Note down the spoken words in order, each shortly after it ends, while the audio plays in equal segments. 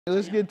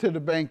Let's get to the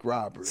bank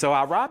robbery. So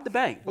I robbed the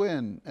bank.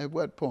 When? At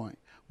what point?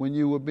 When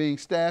you were being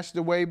stashed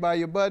away by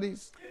your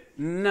buddies?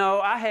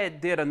 No, I had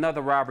did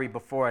another robbery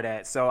before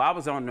that, so I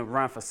was on the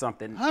run for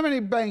something. How many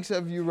banks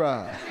have you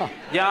robbed?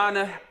 Your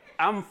Honor,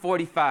 I'm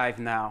 45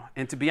 now,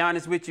 and to be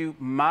honest with you,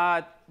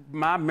 my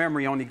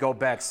memory only go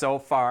back so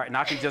far, and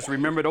I can just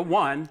remember the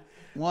one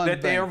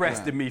that they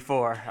arrested me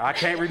for. I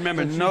can't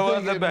remember no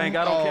other bank.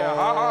 I don't care how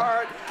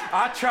hard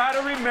I try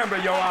to remember,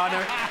 Your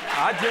Honor.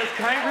 I just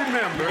can't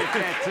remember.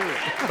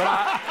 But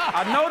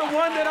I know the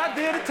one that I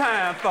did a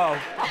time for.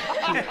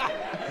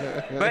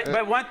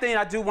 but one thing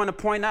I do want to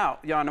point out,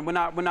 Your Honor,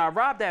 when I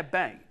robbed that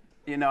bank,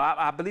 you know,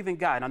 I believe in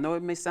God. I know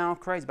it may sound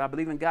crazy, but I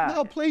believe in God.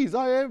 No, please.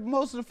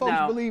 Most of the folks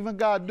believe in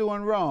God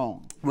doing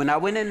wrong. When I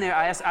went in there,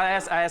 I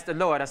asked the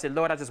Lord. I said,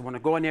 Lord, I just want to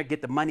go in there and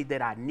get the money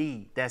that I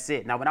need. That's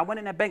it. Now, when I went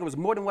in that bank, it was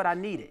more than what I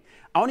needed.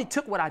 I only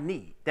took what I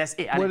need. That's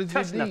it. I didn't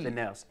touch nothing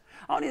else.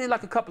 I only needed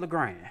like a couple of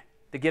grand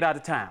to get out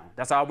of town.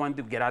 That's all I wanted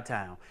to do, get out of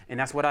town. And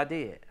that's what I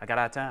did. I got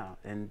out of town,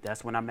 and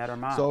that's when I met her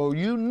mom. So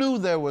you knew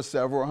there was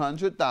several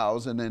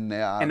 $100,000 in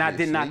there, obviously. And I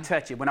did not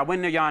touch it. When I went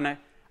in there, Your Honor,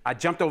 I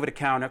jumped over the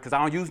counter because I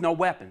don't use no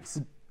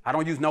weapons. I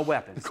don't use no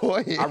weapons. Go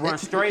ahead. I run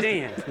straight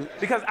in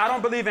because I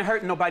don't believe in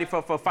hurting nobody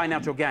for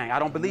financial gain. I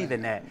don't believe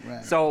in that.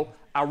 Right. So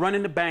I run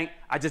in the bank,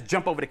 I just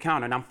jump over the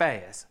counter, and I'm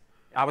fast.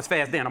 I was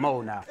fast then, I'm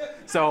old now.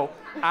 So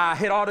I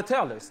hit all the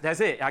tellers,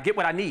 that's it. I get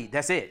what I need,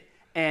 that's it.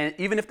 And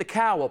even if the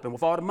cow open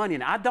with all the money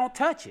in it, I don't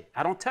touch it.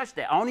 I don't touch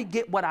that. I only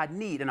get what I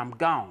need, and I'm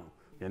gone.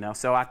 You know,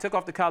 so I took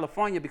off to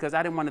California because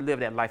I didn't want to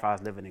live that life I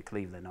was living in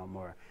Cleveland no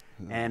more.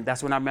 And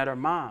that's when I met her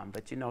mom.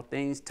 But you know,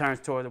 things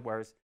turned toward the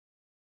worst.